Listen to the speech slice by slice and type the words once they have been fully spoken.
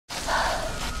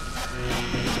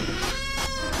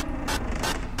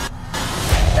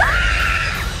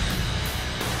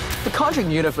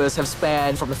Conjuring Universe have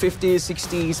spanned from the 50s,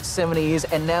 60s, 70s,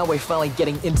 and now we're finally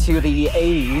getting into the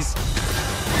 80s.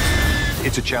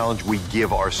 It's a challenge we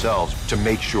give ourselves to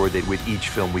make sure that with each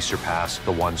film we surpass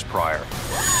the ones prior.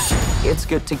 It's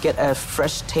good to get a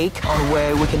fresh take on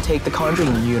where we can take the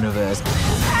Conjuring Universe.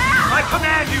 I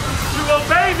command you to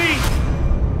obey me!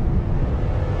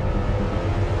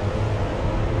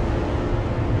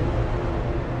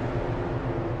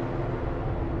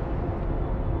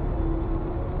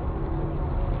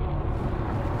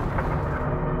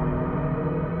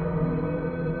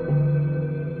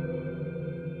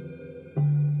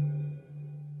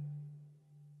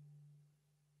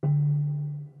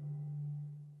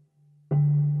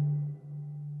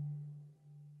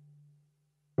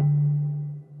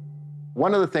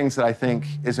 One of the things that I think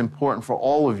is important for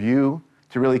all of you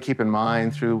to really keep in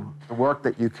mind through the work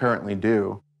that you currently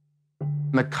do,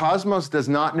 the cosmos does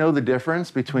not know the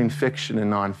difference between fiction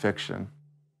and nonfiction.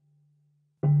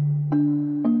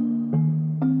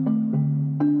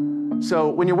 So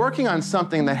when you're working on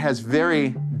something that has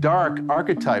very dark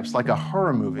archetypes like a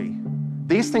horror movie,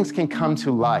 these things can come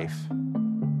to life.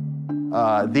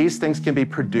 These things can be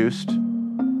produced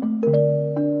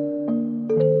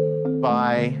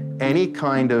by any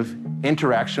kind of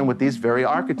interaction with these very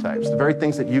archetypes, the very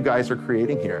things that you guys are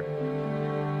creating here.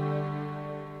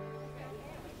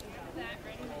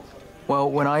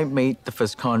 Well, when I made the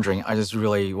first Conjuring, I just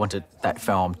really wanted that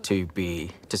film to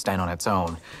stand on its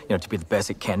own, to be the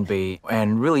best it can be.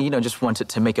 And really, just wanted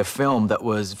to make a film that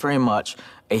was very much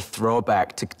a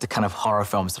throwback to the kind of horror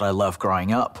films that I loved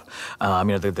growing up.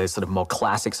 The sort of more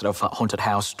classic sort of haunted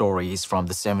house stories from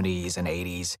the 70s and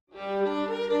 80s.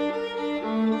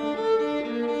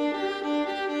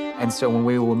 And so when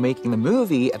we were making the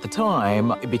movie at the time,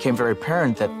 it became very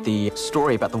apparent that the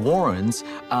story about the Warrens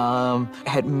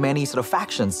had many sort of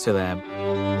factions to them.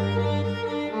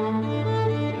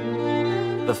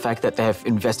 The fact that they have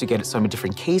investigated so many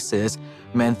different cases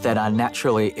meant that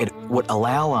naturally it would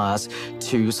allow us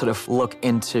to sort of look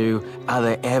into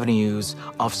other avenues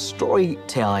of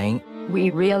storytelling. We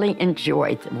really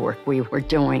enjoyed the work we were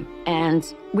doing, and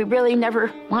we really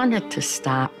never wanted to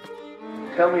stop.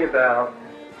 Tell me about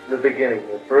the beginning,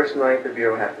 the first night that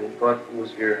Vera happened. What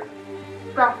was your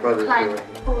brother's playing doing?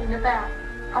 pulling about.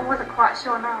 I wasn't quite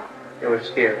sure now. It was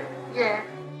scary. Yeah.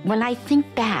 When I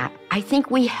think back, I think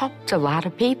we helped a lot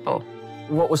of people.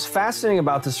 What was fascinating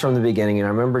about this from the beginning, and I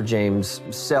remember James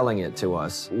selling it to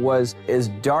us, was as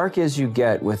dark as you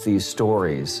get with these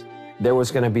stories, there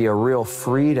was going to be a real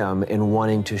freedom in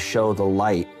wanting to show the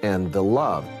light and the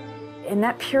love. And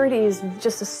that purity is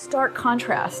just a stark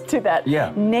contrast to that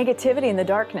negativity and the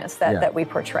darkness that we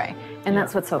portray. And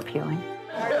that's what's so appealing.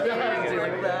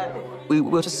 We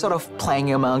were just sort of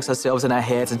playing amongst ourselves in our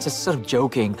heads and just sort of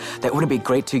joking that wouldn't it be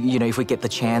great to, if we get the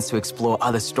chance to explore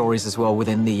other stories as well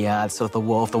within the sort of the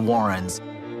world of the Warrens.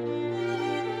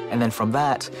 And then from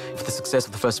that, with the success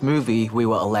of the first movie, we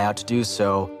were allowed to do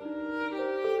so.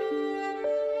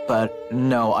 But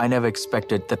no, I never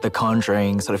expected that the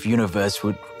Conjuring sort of universe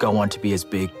would go on to be as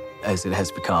big as it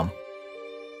has become.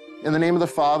 In the name of the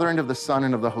Father, and of the Son,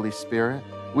 and of the Holy Spirit,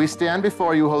 we stand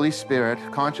before you, Holy Spirit,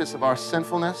 conscious of our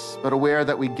sinfulness, but aware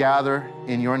that we gather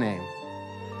in your name.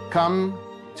 Come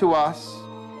to us,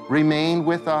 remain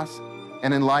with us,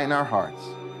 and enlighten our hearts.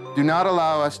 Do not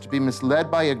allow us to be misled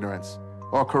by ignorance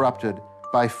or corrupted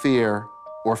by fear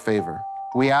or favor.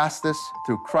 We ask this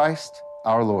through Christ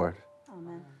our Lord.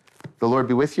 The Lord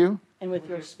be with you. And with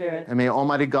your spirit. And may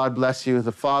Almighty God bless you,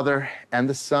 the Father, and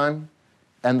the Son,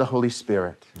 and the Holy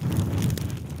Spirit.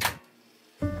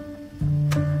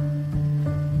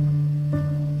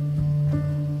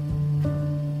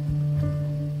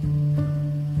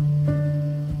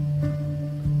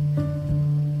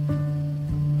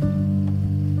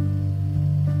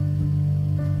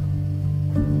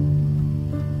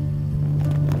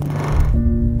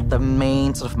 The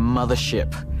main sort of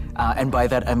mothership, and by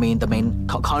that I mean the main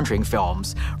Conjuring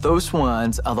films. Those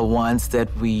ones are the ones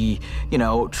that we,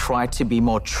 try to be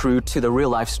more true to the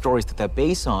real-life stories that they're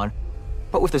based on.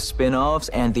 But with the spin-offs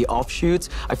and the offshoots,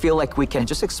 I feel like we can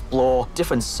just explore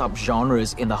different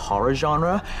subgenres in the horror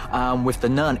genre. With The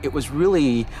Nun, it was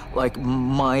really like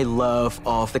my love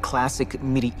of the classic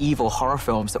medieval horror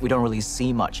films that we don't really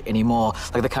see much anymore,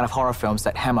 like the kind of horror films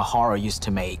that Hammer Horror used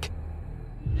to make.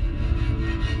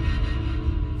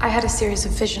 I had a series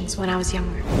of visions when I was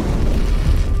younger.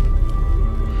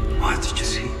 What did you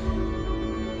see?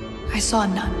 I saw a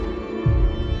nun.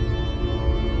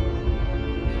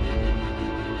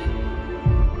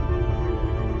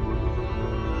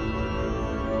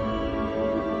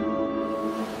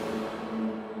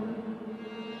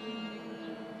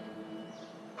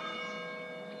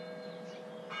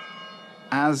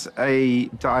 As a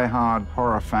die-hard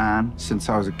horror fan, since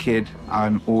I was a kid,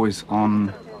 I'm always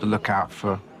on the lookout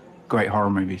for great horror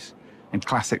movies and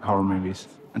classic horror movies.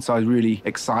 And so I was really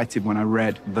excited when I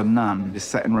read The Nun. It's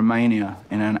set in Romania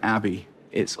in an abbey.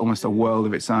 It's almost a world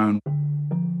of its own.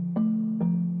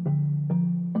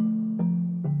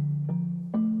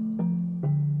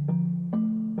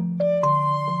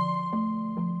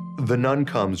 The Nun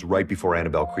comes right before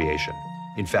Annabelle creation.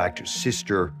 In fact,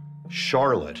 Sister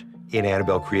Charlotte in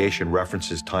Annabelle creation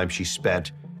references time she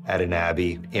spent at an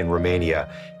abbey in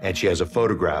Romania, and she has a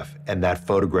photograph, and that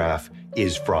photograph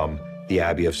is from the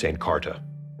Abbey of St. Carta.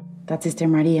 That's Sister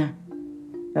Maria,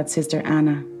 that's Sister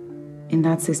Anna, and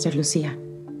that's Sister Lucia.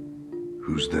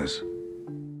 Who's this?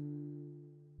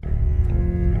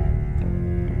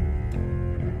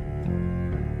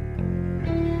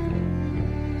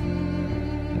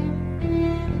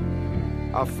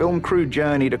 Our film crew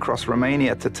journeyed across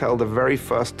Romania to tell the very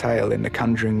first tale in the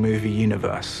Conjuring movie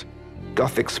universe.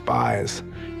 Gothic spires,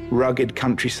 rugged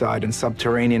countryside, and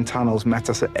subterranean tunnels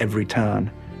met us at every turn.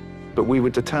 But we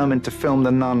were determined to film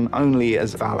The Nun only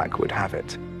as Valak would have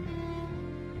it.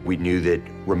 We knew that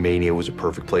Romania was a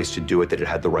perfect place to do it, that it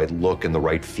had the right look and the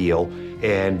right feel.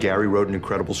 And Gary wrote an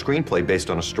incredible screenplay based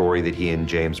on a story that he and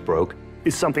James broke.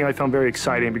 It's something I found very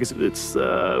exciting because it's,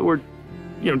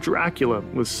 Dracula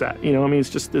was set. I mean, it's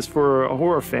just this for a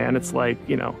horror fan, it's like,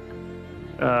 Mecca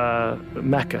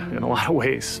in a lot of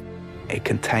ways. It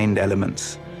contained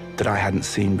elements that I hadn't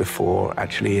seen before,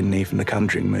 actually, in even the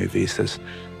Conjuring movies. There's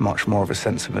much more of a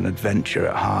sense of an adventure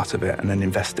at heart of it and an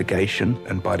investigation.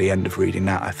 And by the end of reading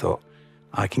that, I thought,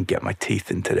 I can get my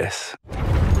teeth into this.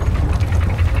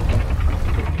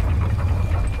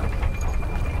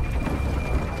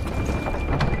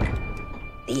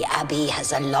 The Abbey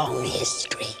has a long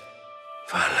history.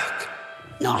 Valak.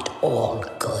 Not all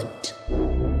good.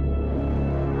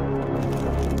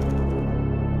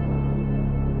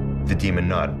 The Demon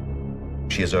Nun.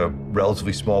 She has a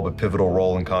relatively small but pivotal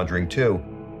role in Conjuring 2,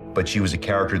 but she was a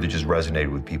character that just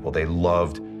resonated with people. They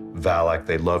loved Valak,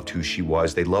 they loved who she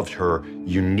was, they loved her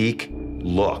unique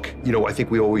look. I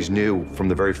think we always knew from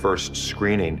the very first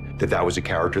screening that that was a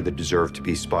character that deserved to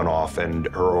be spun off and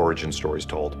her origin stories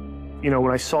told.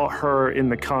 When I saw her in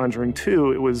The Conjuring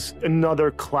 2, it was another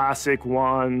classic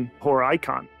Juan horror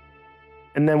icon.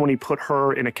 And then when he put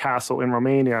her in a castle in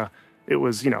Romania, it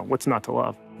was, what's not to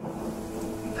love?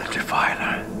 The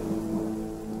Defiler,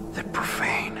 the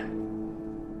Profane,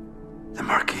 the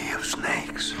Marquis of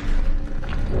Snakes.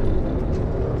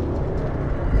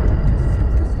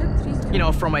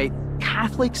 From a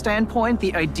Catholic standpoint,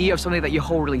 the idea of something that you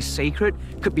hold really sacred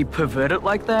could be perverted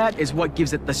like that is what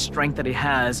gives it the strength that it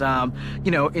has.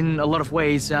 In a lot of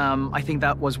ways, I think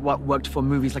that was what worked for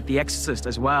movies like The Exorcist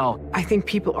as well. I think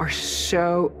people are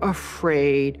so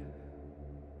afraid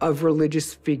of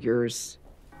religious figures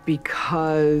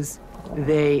because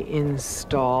they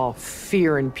install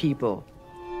fear in people.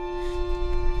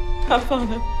 Our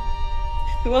Father,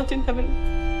 who art in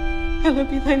heaven, hallowed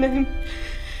be thy name.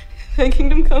 Thy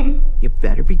kingdom come. You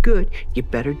better be good. You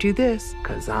better do this,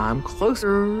 because I'm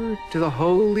closer to the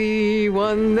Holy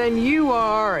One than you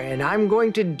are, and I'm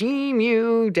going to deem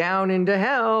you down into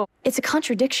hell. It's a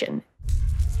contradiction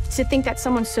to think that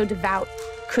someone so devout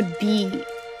could be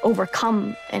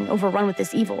overcome and overrun with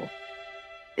this evil.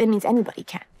 It means anybody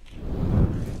can.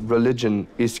 Religion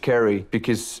is scary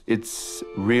because it's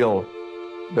real,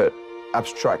 but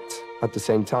abstract at the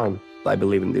same time. I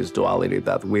believe in this duality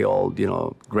that we all,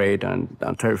 great and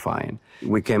terrifying.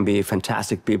 We can be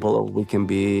fantastic people or we can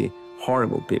be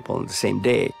horrible people on the same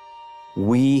day.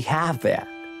 We have that.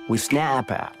 We snap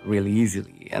at really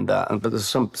easily. But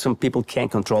some people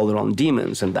can't control their own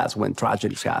demons, and that's when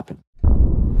tragedies happen.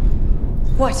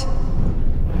 What?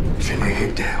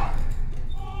 Sinead Dale.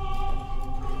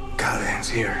 Callahan's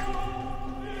here.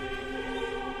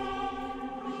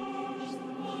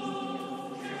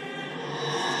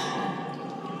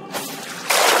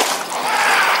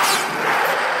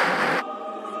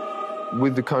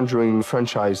 With the Conjuring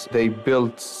franchise, they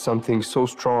built something so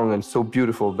strong and so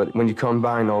beautiful, but when you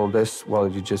combine all this, well,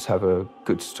 you just have a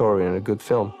good story and a good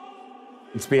film.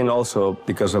 It's been also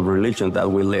because of religion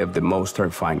that we live the most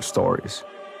terrifying stories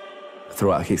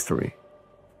throughout history.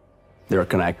 They're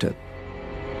connected.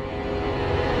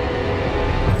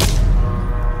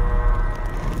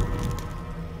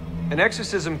 An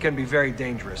exorcism can be very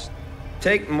dangerous.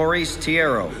 Take Maurice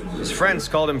Thierro. His friends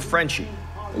called him Frenchie.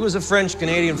 He was a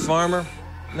French-Canadian farmer,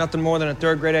 nothing more than a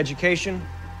third-grade education.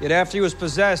 Yet after he was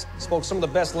possessed, he spoke some of the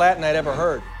best Latin I'd ever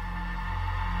heard.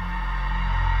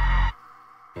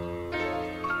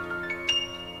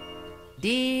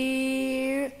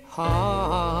 Dear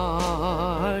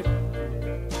heart,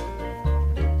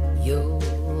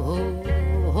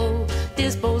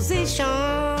 disposition.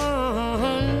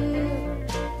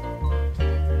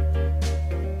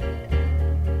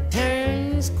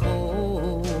 Turns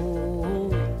cold.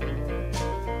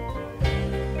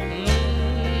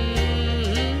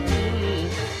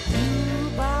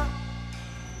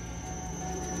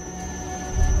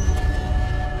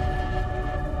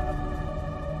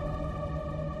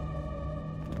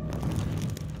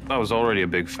 I was already a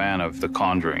big fan of The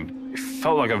Conjuring. It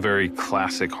felt like a very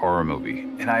classic horror movie,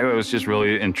 and I was just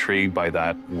really intrigued by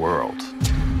that world.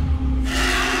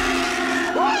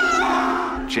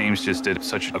 James just did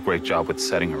such a great job with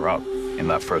setting her up in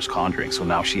that first Conjuring, so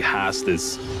now she has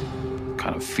this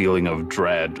kind of feeling of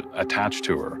dread attached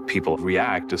to her. People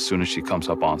react as soon as she comes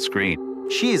up on screen.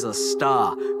 She is a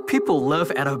star. People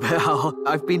love Annabelle.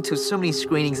 I've been to so many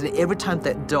screenings, and every time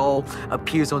that doll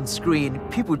appears on screen,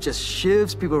 people just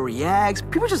shifts, people react,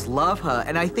 people just love her.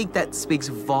 And I think that speaks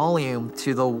volume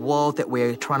to the world that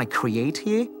we're trying to create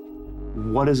here.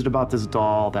 What is it about this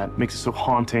doll that makes it so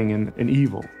haunting and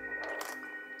evil?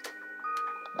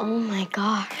 Oh my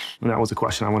gosh. And that was a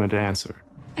question I wanted to answer.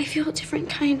 I feel a different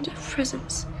kind of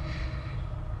presence.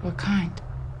 What kind?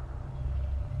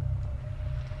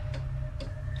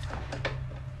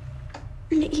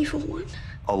 An evil one.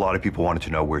 A lot of people wanted to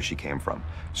know where she came from.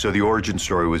 So the origin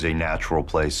story was a natural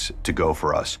place to go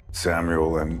for us.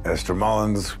 Samuel and Esther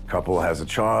Mullins, couple has a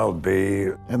child, B,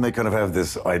 and they kind of have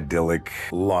this idyllic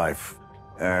life.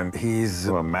 And he's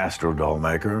a master doll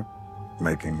maker,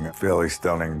 making fairly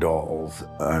stunning dolls.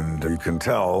 And you can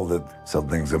tell that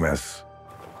something's amiss.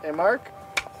 Hey, Mark?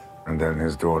 And then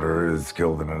his daughter is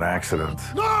killed in an accident.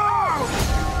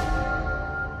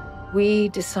 We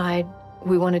decide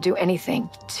we want to do anything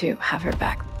to have her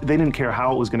back. They didn't care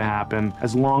how it was going to happen,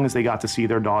 as long as they got to see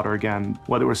their daughter again.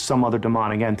 Whether it was some other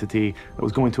demonic entity that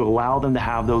was going to allow them to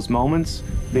have those moments,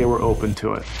 they were open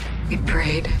to it. We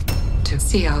prayed to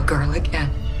see our girl again.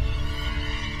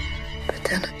 But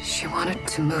then she wanted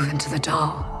to move into the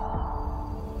doll.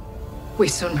 We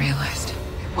soon realized it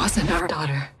wasn't our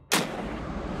daughter.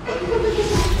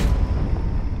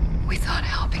 We thought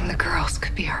helping the girls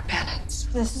could be our penance.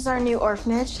 This is our new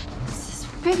orphanage. It's as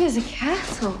big as a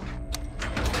castle.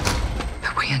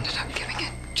 But we ended up giving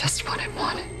it just what it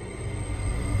wanted.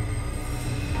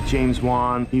 James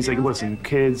Wan, he's like, listen,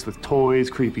 kids with toys,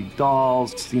 creepy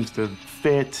dolls, seems to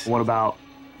fit. What about,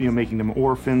 making them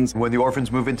orphans? When the orphans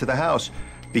move into the house,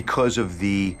 because of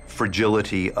the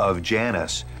fragility of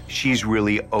Janice, she's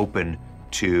really open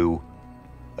to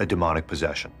a demonic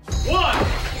possession. 1,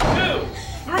 2,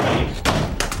 3.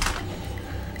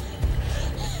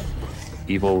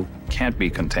 Evil can't be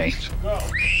contained.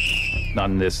 Not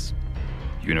in this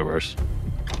universe.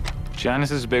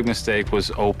 Janice's big mistake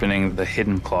was opening the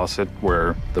hidden closet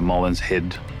where the Mullins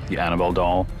hid the Annabelle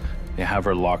doll. They have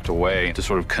her locked away to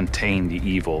sort of contain the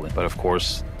evil, but of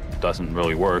course, it doesn't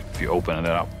really work if you open it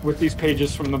up. With these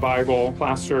pages from the Bible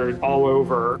plastered all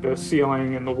over the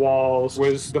ceiling and the walls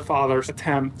was the father's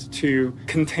attempt to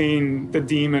contain the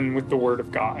demon with the word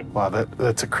of God. Wow,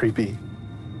 that's a creepy,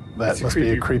 that must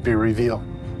be a creepy reveal.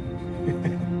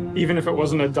 Even if it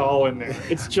wasn't a doll in there,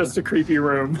 it's just a creepy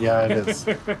room. Yeah, it is.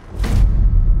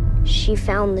 She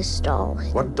found this doll.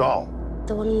 What doll?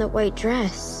 The one in the white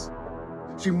dress.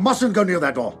 She mustn't go near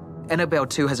that doll. Annabelle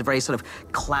 2 has a very sort of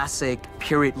classic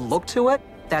period look to it.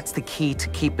 That's the key to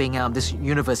keeping this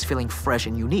universe feeling fresh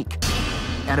and unique.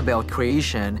 Annabelle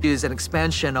creation is an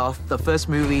expansion of the first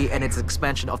movie and it's an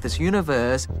expansion of this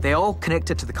universe. They're all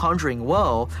connected to the Conjuring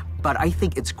world, but I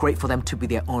think it's great for them to be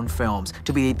their own films,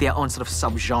 to be their own sort of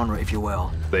subgenre, if you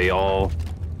will. They all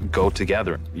go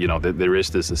together. There is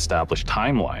this established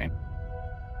timeline.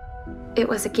 It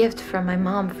was a gift from my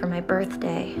mom for my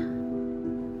birthday.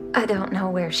 I don't know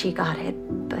where she got it,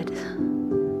 but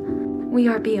we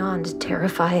are beyond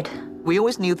terrified. We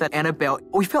always knew that Annabelle,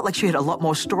 we felt like she had a lot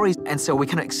more stories, and so we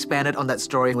kind of expanded on that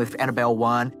story with Annabelle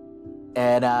 1.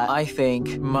 And I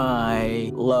think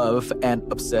my love and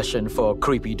obsession for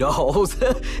creepy dolls,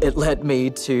 it led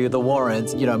me to the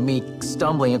Warrens. Me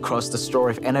stumbling across the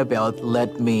story of Annabelle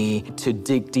led me to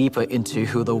dig deeper into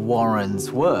who the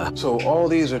Warrens were. So all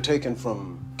these are taken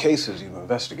from cases you've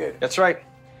investigated? That's right.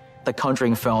 The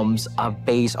Conjuring films are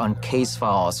based on case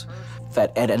files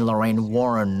that Ed and Lorraine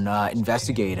Warren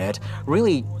investigated.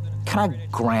 Really kind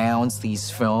of grounds these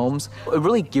films. It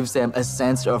really gives them a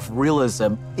sense of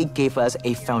realism. It gave us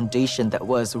a foundation that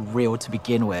was real to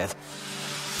begin with.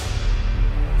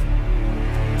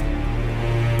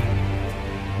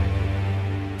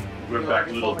 We're back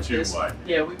a little too wide.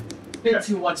 Yeah, we've been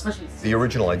too wide, especially. The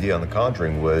original idea on The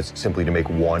Conjuring was simply to make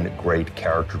one great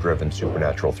character-driven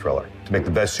supernatural thriller. To make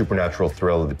the best supernatural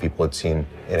thriller that people had seen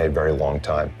in a very long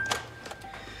time.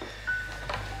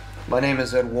 My name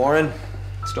is Ed Warren.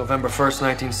 It's November 1st,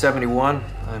 1971.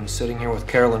 I'm sitting here with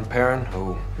Carolyn Perrin,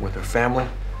 who, with her family,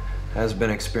 has been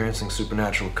experiencing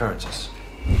supernatural occurrences.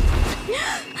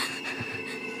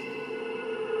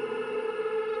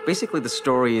 Basically, the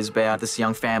story is about this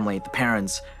young family, the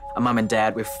parents, a mum and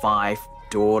dad with 5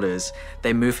 daughters.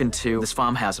 They move into this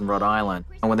farmhouse in Rhode Island.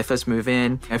 And when they first move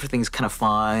in, everything's kind of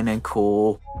fine and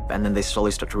cool. And then they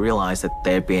slowly start to realize that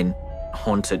they've been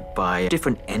haunted by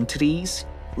different entities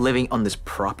living on this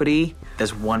property.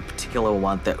 There's one particular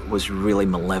one that was really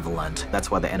malevolent.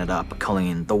 That's why they ended up calling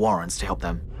in the Warrens to help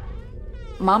them.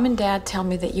 Mom and Dad tell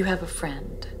me that you have a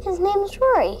friend. His name's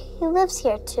Rory. He lives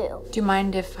here too. Do you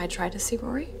mind if I try to see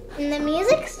Rory? When the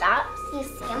music stops, you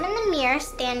see him in the mirror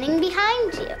standing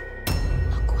behind you.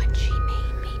 Look what she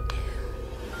made me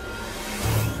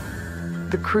do.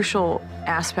 The crucial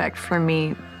aspect for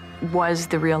me was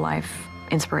the real-life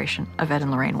inspiration of Ed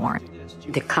and Lorraine Warren.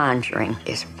 The Conjuring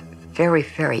is very,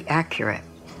 very accurate.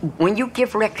 When you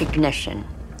give recognition,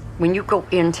 when you go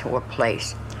into a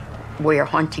place where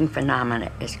haunting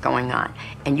phenomena is going on,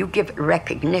 and you give it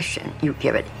recognition, you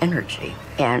give it energy,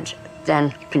 and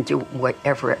then you can do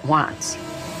whatever it wants.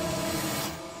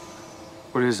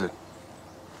 What is it?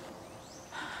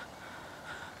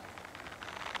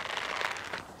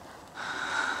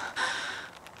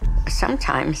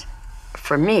 Sometimes,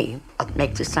 for me, I'll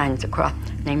make the sign of the cross,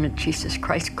 name of Jesus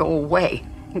Christ, go away,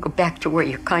 and go back to where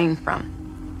you came from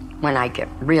when I get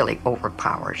really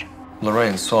overpowered.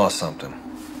 Lorraine saw something.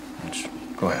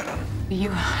 Go ahead, hon. You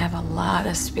have a lot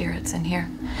of spirits in here,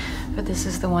 but this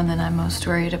is the one that I'm most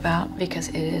worried about because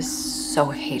it is so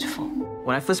hateful.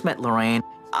 When I first met Lorraine,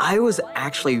 I was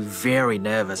actually very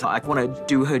nervous. I want to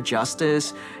do her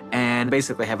justice and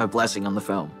basically have her blessing on the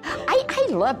film.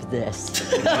 I love this.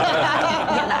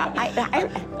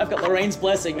 I've got Lorraine's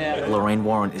blessing now. Lorraine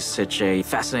Warren is such a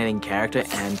fascinating character,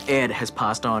 and Ed has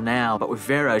passed on now. But with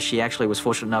Vera, she actually was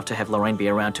fortunate enough to have Lorraine be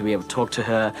around to be able to talk to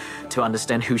her, to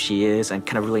understand who she is, and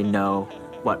kind of really know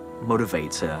what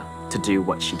motivates her to do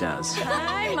what she does.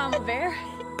 Hi, Mama Bear.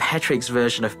 Patrick's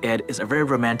version of Ed is a very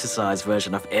romanticized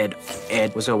version of Ed.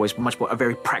 Ed was always much more a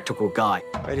very practical guy.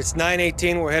 Right, it's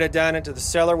 9:18. We're headed down into the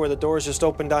cellar where the doors just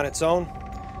opened on its own.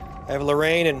 I have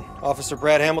Lorraine and Officer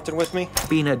Brad Hamilton with me.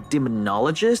 Being a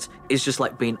demonologist is just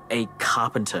like being a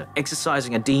carpenter.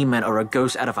 Exorcising a demon or a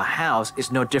ghost out of a house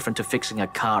is no different to fixing a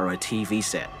car or a TV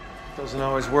set. Doesn't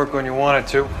always work when you want it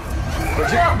to.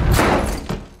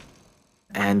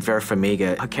 And Vera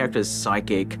Farmiga, her character is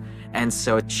psychic, and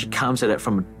so she comes at it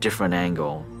from a different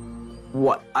angle.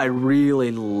 What I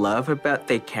really love about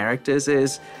their characters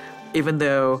is, even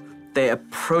though they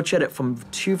approach at it from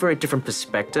 2 very different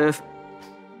perspectives,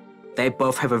 they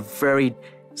both have a very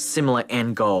similar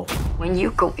end goal. When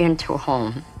you go into a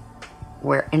home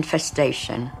where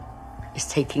infestation is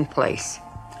taking place,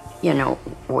 you know,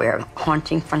 where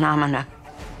haunting phenomena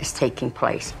is taking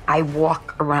place, I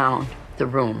walk around the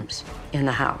rooms in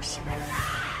the house.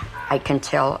 I can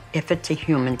tell if it's a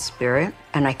human spirit,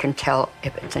 and I can tell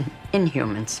if it's an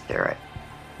inhuman spirit,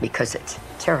 because it's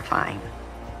terrifying.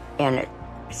 And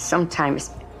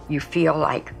sometimes you feel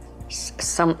like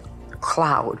some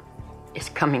cloud is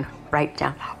coming right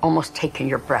down, almost taking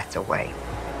your breath away.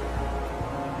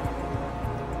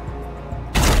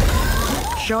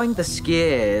 Showing the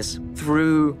scares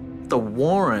through the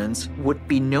Warrens would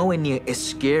be nowhere near as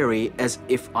scary as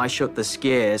if I showed the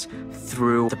scares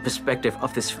through the perspective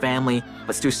of this family,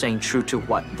 but still staying true to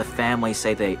what the family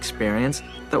say they experience.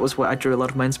 That was where I drew a lot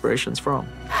of my inspirations from.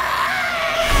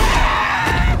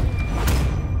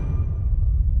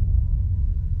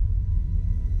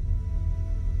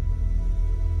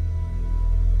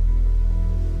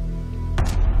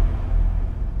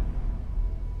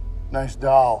 Nice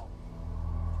doll.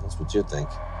 That's what you think.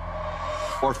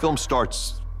 Our film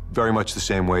starts very much the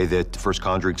same way that the first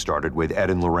Conjuring started, with Ed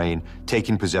and Lorraine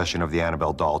taking possession of the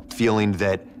Annabelle doll, feeling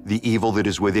that the evil that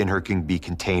is within her can be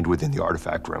contained within the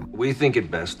artifact room. We think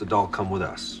it best the doll come with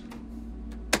us.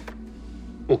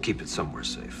 We'll keep it somewhere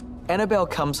safe. Annabelle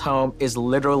Comes Home is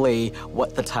literally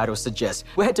what the title suggests.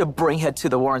 We had to bring her to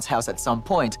the Warrens' house at some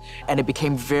point, and it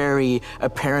became very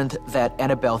apparent that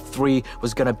Annabelle 3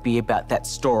 was gonna be about that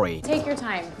story. Take your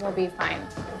time, we'll be fine.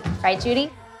 Right,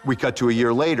 Judy? We cut to a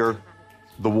year later.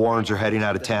 The Warrens are heading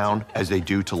out of town, as they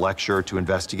do, to lecture, to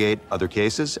investigate other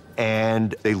cases,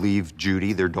 and they leave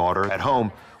Judy, their daughter, at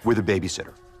home with a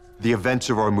babysitter. The events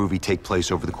of our movie take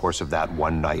place over the course of that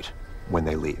one night when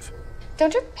they leave.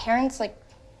 Don't your parents, like,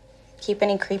 keep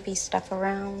any creepy stuff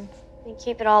around? They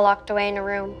keep it all locked away in a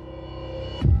room.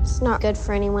 It's not good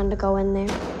for anyone to go in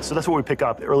there. So that's what we pick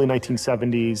up, the early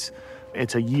 1970s.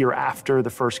 It's a year after the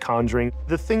first Conjuring.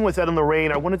 The thing with Ed and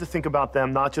Lorraine, I wanted to think about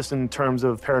them not just in terms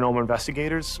of paranormal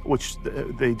investigators, which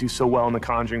they do so well in the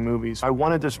Conjuring movies. I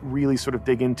wanted to really sort of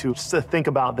dig into, just to think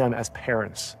about them as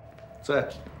parents. What's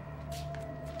that?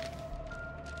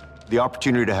 The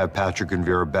opportunity to have Patrick and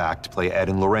Vera back to play Ed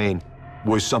and Lorraine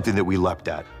was something that we leapt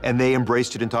at, and they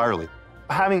embraced it entirely.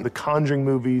 Having the Conjuring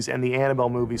movies and the Annabelle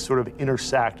movies sort of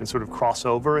intersect and sort of cross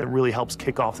over, it really helps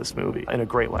kick off this movie in a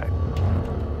great way.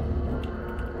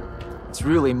 It's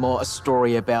really more a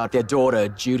story about their daughter,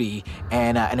 Judy,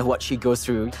 and what she goes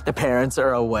through. The parents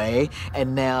are away,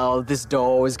 and now this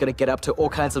doll is gonna get up to all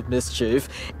kinds of mischief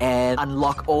and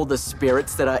unlock all the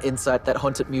spirits that are inside that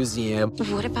haunted museum.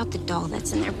 What about the doll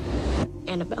that's in there?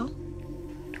 Annabelle?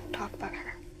 Don't talk about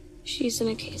her. She's in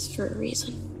a case for a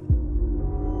reason.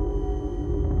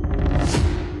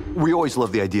 We always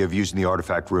love the idea of using the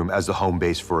artifact room as the home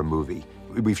base for a movie.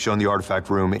 We've shown the artifact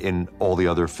room in all the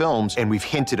other films, and we've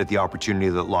hinted at the opportunity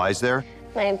that lies there.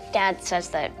 My dad says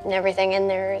that everything in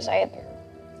there is either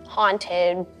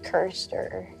haunted, cursed,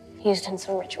 or used in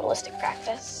some ritualistic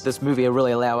practice. This movie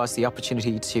really allowed us the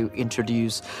opportunity to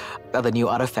introduce other new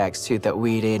artifacts too that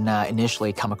we didn't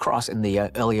initially come across in the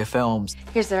earlier films.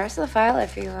 Here's the rest of the file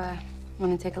if you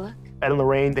want to take a look. Ed and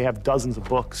Lorraine, they have dozens of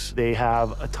books. They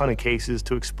have a ton of cases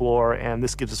to explore, and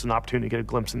this gives us an opportunity to get a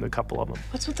glimpse into a couple of them.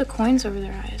 What's with the coins over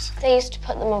their eyes? They used to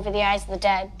put them over the eyes of the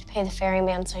dead to pay the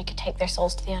ferryman so he could take their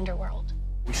souls to the underworld.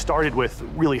 We started with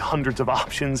really hundreds of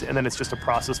options, and then it's just a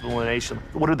process of elimination.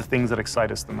 What are the things that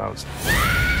excite us the most?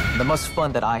 The most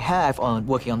fun that I have on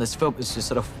working on this film is just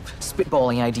sort of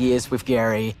spitballing ideas with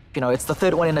Gary. You know, it's the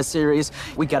third one in a series.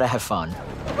 We gotta have fun.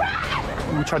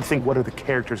 We try to think, what are the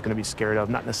characters going to be scared of,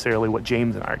 not necessarily what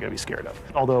James and I are going to be scared of.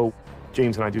 Although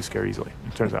James and I do scare easily,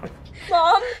 it turns out.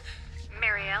 Mom?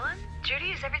 Mary Ellen?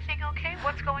 Judy, is everything okay?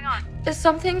 What's going on?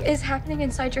 Something is happening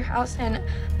inside your house, and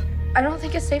I don't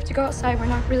think it's safe to go outside. We're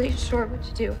not really sure what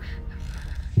to do.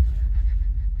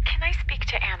 Can I speak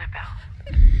to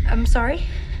Annabelle? I'm sorry?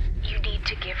 You need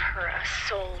to give her a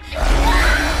soul.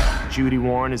 Judy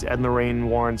Warren is Ed and Lorraine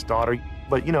Warren's daughter.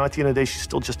 But, you know, at the end of the day, she's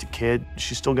still just a kid.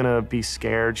 She's still gonna be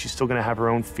scared. She's still gonna have her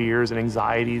own fears and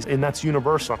anxieties, and that's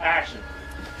universal. Action.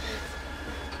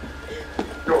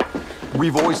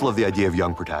 We've always loved the idea of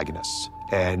young protagonists,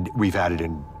 and we've had it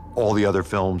in all the other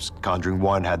films. Conjuring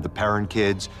 1 had the Perrin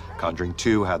kids. Conjuring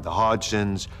 2 had the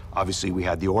Hodgsons. Obviously, we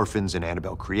had the orphans in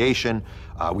Annabelle Creation.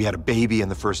 We had a baby in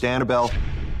the first Annabelle.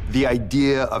 The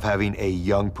idea of having a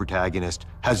young protagonist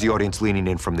has the audience leaning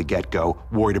in from the get-go,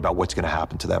 worried about what's gonna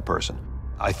happen to that person.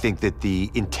 I think that the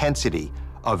intensity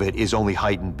of it is only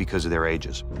heightened because of their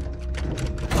ages.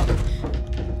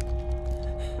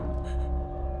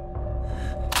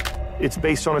 It's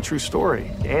based on a true story.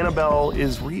 Annabelle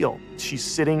is real. She's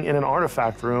sitting in an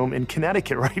artifact room in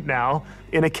Connecticut right now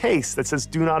in a case that says,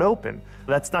 "Do not open."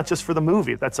 That's not just for the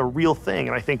movie, that's a real thing.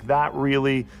 And I think that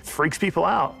really freaks people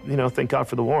out. You know, thank God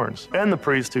for the Warrens. And the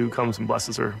priest who comes and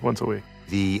blesses her once a week.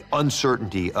 The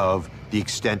uncertainty of the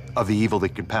extent of the evil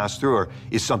that can pass through her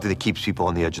is something that keeps people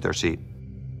on the edge of their seat.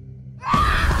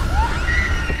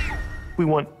 We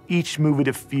want each movie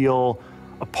to feel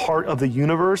a part of the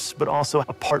universe, but also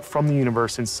apart from the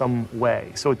universe in some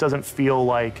way. So it doesn't feel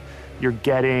like you're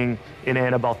getting in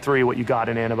Annabelle 3 what you got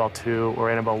in Annabelle 2 or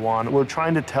Annabelle 1. We're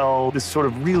trying to tell this sort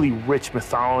of really rich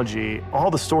mythology.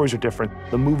 All the stories are different.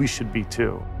 The movie should be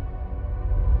too.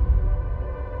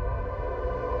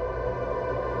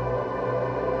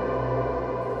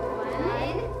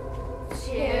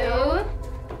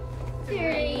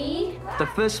 The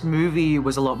first movie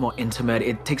was a lot more intimate.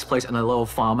 It takes place in a little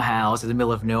farmhouse in the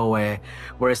middle of nowhere,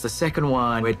 whereas the second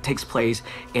one, it takes place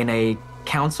in a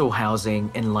council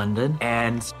housing in London.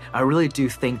 And I really do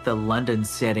think the London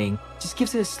setting just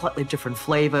gives it a slightly different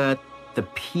flavor. The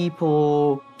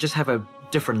people just have a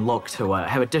different look to it,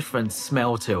 have a different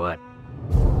smell to it.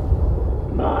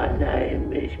 My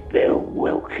name is Bill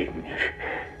Wilkins,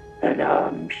 and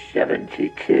I'm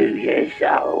 72 years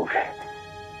old.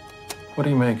 What do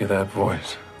you make of that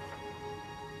voice?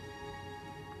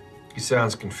 He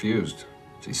sounds confused.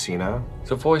 Is he senile?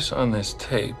 The voice on this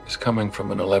tape is coming from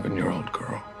an 11-year-old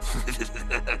girl.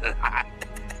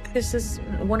 This is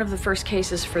one of the first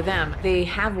cases for them. They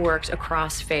have worked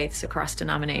across faiths, across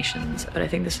denominations, but I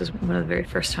think this is one of the very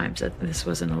first times that this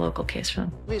was in a local case for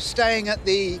them. We're staying at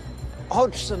the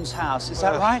Hodgson's house, is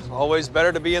that right? Always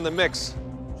better to be in the mix.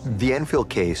 The Enfield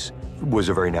case was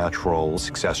a very natural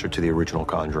successor to the original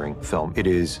Conjuring film. It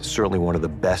is certainly one of the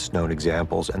best-known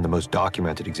examples and the most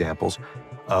documented examples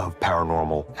of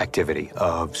paranormal activity,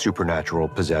 of supernatural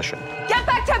possession. Get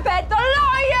back to bed! They'll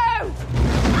lie you!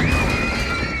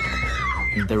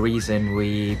 The reason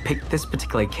we picked this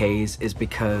particular case is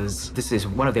because this is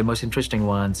one of the most interesting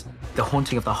ones. The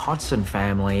haunting of the Hodgson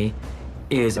family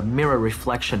is a mirror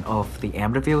reflection of the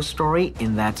Amityville story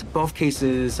in that both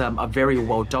cases are very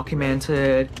well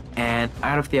documented, and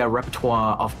out of their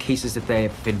repertoire of cases that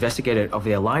they've investigated over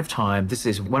their lifetime, this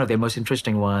is one of their most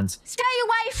interesting ones. Stay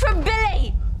away from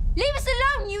Billy! Leave us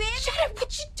alone, you hear? Shut up,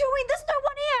 what you doing? There's no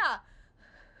one here!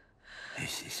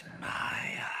 This is my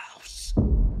house.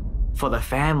 For the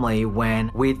family, when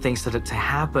weird things started to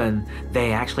happen,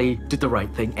 they actually did the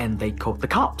right thing and they called the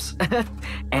cops.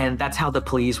 And that's how the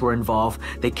police were involved.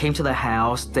 They came to the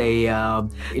house, they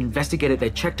investigated, they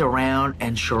checked around,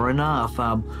 and sure enough,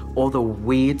 all the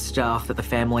weird stuff that the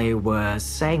family was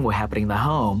saying were happening in the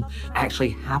home actually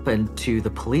happened to the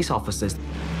police officers.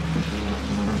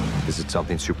 Is it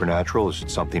something supernatural? Is it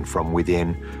something from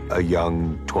within a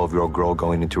young 12-year-old girl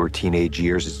going into her teenage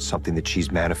years? Is it something that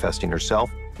she's manifesting herself?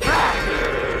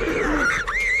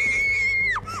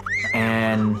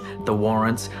 And the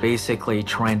Warrens basically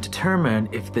try and determine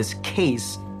if this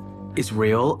case is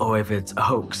real or if it's a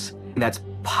hoax. And that's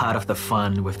part of the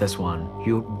fun with this one.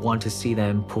 You want to see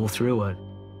them pull through it.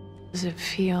 Does it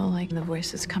feel like the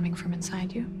voice is coming from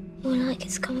inside you? More like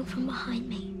it's coming from behind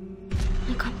me.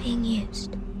 Like I'm being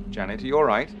used. Janet, are you all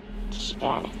right?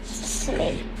 Janet's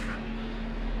asleep.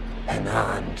 And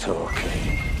I'm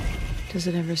talking. Does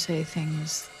it ever say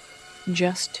things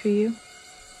just to you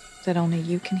that only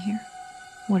you can hear?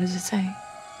 What does it say?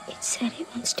 It said it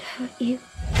wants to hurt you.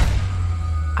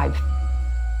 I've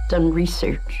done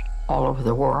research all over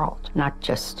the world, not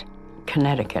just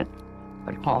Connecticut,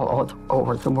 but all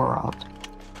over the world.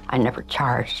 I never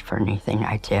charged for anything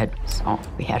I did, so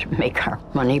we had to make our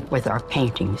money with our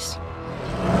paintings.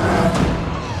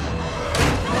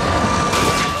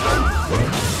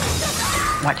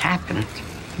 What happened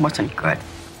wasn't good.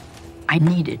 I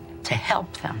needed to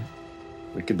help them.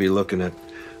 We could be looking at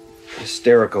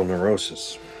hysterical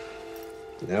neurosis.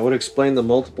 That would explain the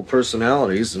multiple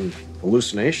personalities and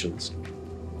hallucinations.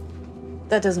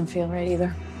 That doesn't feel right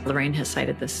either. Lorraine has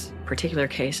cited this particular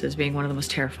case as being one of the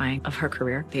most terrifying of her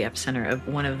career, the epicenter of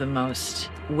one of the most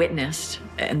witnessed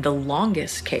and the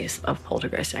longest case of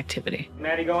poltergeist activity.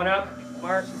 Maddie going up?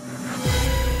 Mark?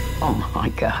 Oh my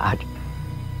God.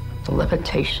 The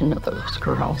levitation of those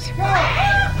girls.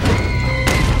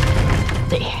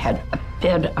 They had a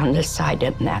bed on this side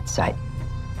and that side.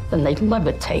 Then they'd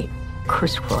levitate,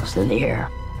 crisscross in the air.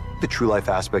 The true life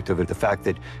aspect of it, the fact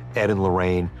that Ed and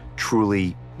Lorraine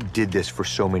truly did this for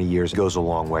so many years goes a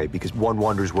long way, because one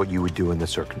wonders what you would do in the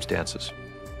circumstances.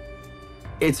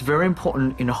 It's very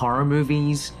important in horror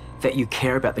movies that you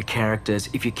care about the characters.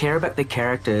 If you care about the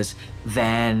characters,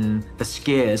 then the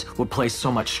scares will play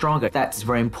so much stronger. That's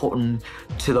very important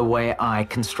to the way I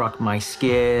construct my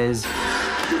scares.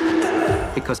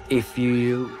 Because if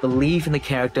you believe in the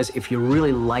characters, if you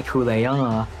really like who they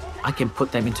are, I can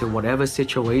put them into whatever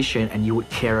situation and you would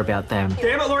care about them.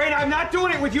 Damn it, Lorraine, I'm not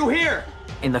doing it with you here!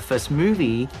 In the first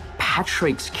movie,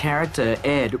 Patrick's character,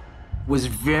 Ed, was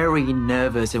very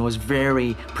nervous and was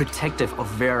very protective of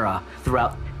Vera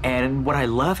throughout. And what I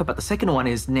love about the second one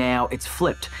is now it's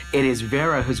flipped. It is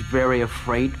Vera who's very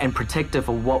afraid and protective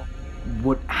of what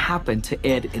would happen to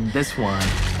Ed in this one.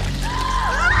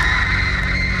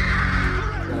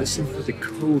 Listen for the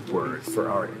code word for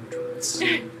our entrance.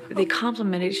 They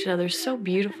complement each other so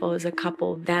beautiful as a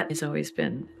couple. That has always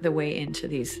been the way into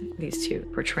these two,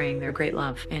 portraying their great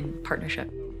love and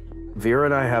partnership. Vera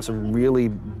and I have some really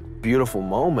beautiful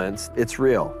moments. It's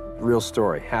real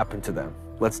story, happened to them.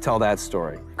 Let's tell that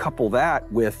story. Couple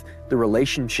that with the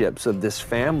relationships of this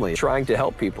family trying to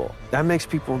help people. That makes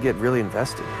people get really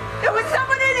invested. There was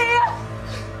someone in here!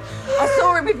 I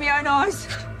saw him with my own eyes.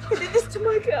 He did this to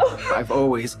my girl. I've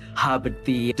always harbored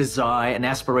the desire and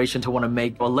aspiration to want to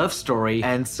make a love story,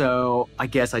 and so I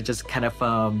guess I just kind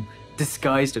of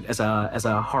disguised it as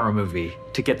a horror movie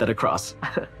to get that across.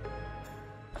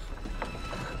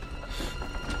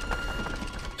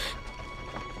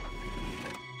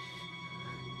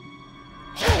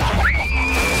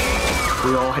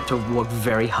 We all had to work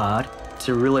very hard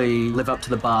to really live up to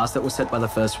the bars that were set by the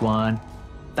first one.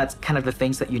 That's kind of the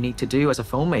things that you need to do as a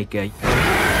filmmaker.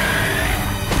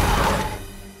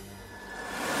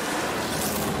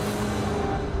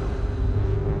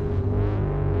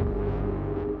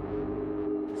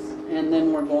 And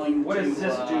then we're going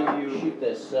to shoot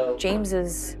this. So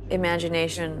James's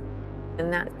imagination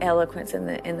and that eloquence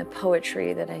in the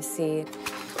poetry that I see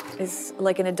is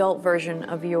like an adult version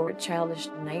of your childish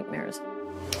nightmares.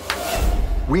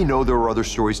 We know there are other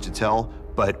stories to tell,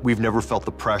 but we've never felt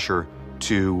the pressure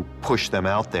to push them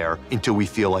out there until we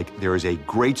feel like there is a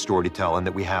great story to tell and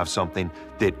that we have something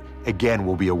that, again,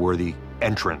 will be a worthy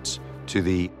entrance to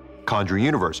the Conjuring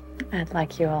universe. I'd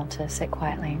like you all to sit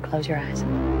quietly and close your eyes.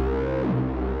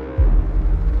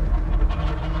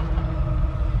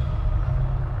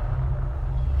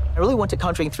 I really wanted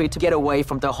Conjuring 3 to get away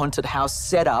from the haunted house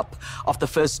setup of the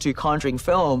first two Conjuring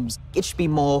films. It should be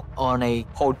more on a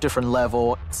whole different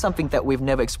level, something that we've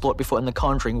never explored before in the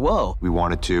Conjuring world. We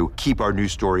wanted to keep our new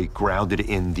story grounded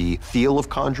in the feel of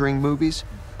Conjuring movies,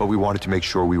 but we wanted to make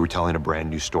sure we were telling a brand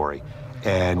new story.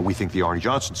 And we think the Arnie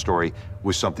Johnson story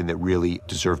was something that really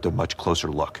deserved a much closer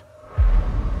look.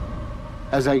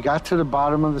 As I got to the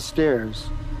bottom of the stairs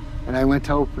and I went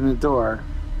to open the door,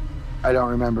 I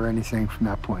don't remember anything from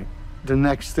that point. The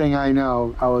next thing I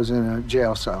know, I was in a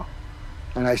jail cell.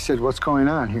 And I said, what's going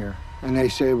on here? And they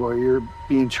say, well, you're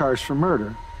being charged for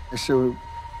murder. I said, well,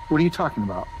 what are you talking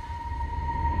about?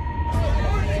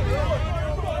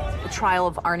 The trial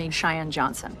of Arnie Cheyenne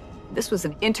Johnson. This was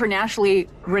an internationally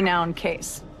renowned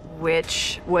case,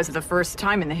 which was the first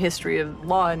time in the history of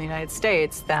law in the United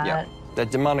States that That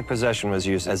demonic possession was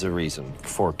used as a reason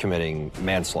for committing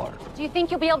manslaughter. Do you think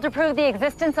you'll be able to prove the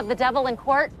existence of the devil in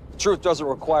court? Truth doesn't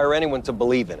require anyone to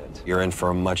believe in it. You're in for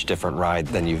a much different ride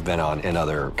than you've been on in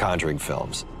other Conjuring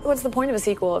films. What's the point of a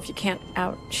sequel if you can't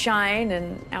outshine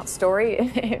and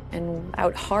outstory and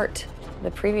out-heart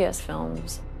the previous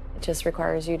films? It just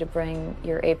requires you to bring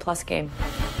your A+ game.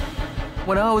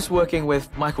 When I was working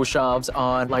with Michael Chaves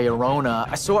on La Llorona,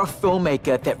 I saw a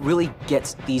filmmaker that really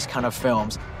gets these kind of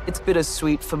films. It's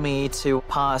bittersweet for me to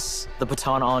pass the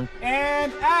baton on.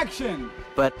 And action!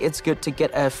 But it's good to get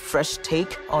a fresh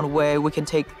take on where we can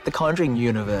take the Conjuring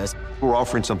universe. We're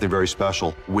offering something very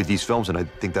special with these films, and I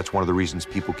think that's one of the reasons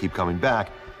people keep coming back.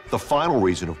 The final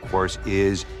reason, of course,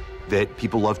 is that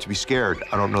people love to be scared.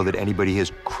 I don't know that anybody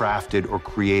has crafted or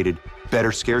created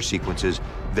better scare sequences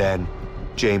than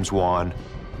James Wan,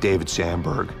 David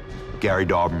Sandberg, Gary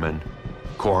Dauberman,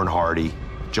 Corin Hardy,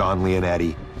 John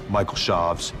Leonetti, Michael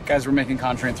Chaves. Guys, we're making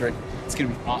Conjuring 3. It's gonna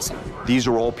be awesome. These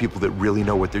are all people that really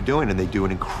know what they're doing, and they do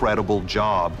an incredible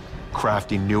job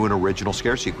crafting new and original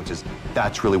scare sequences.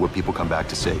 That's really what people come back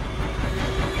to see.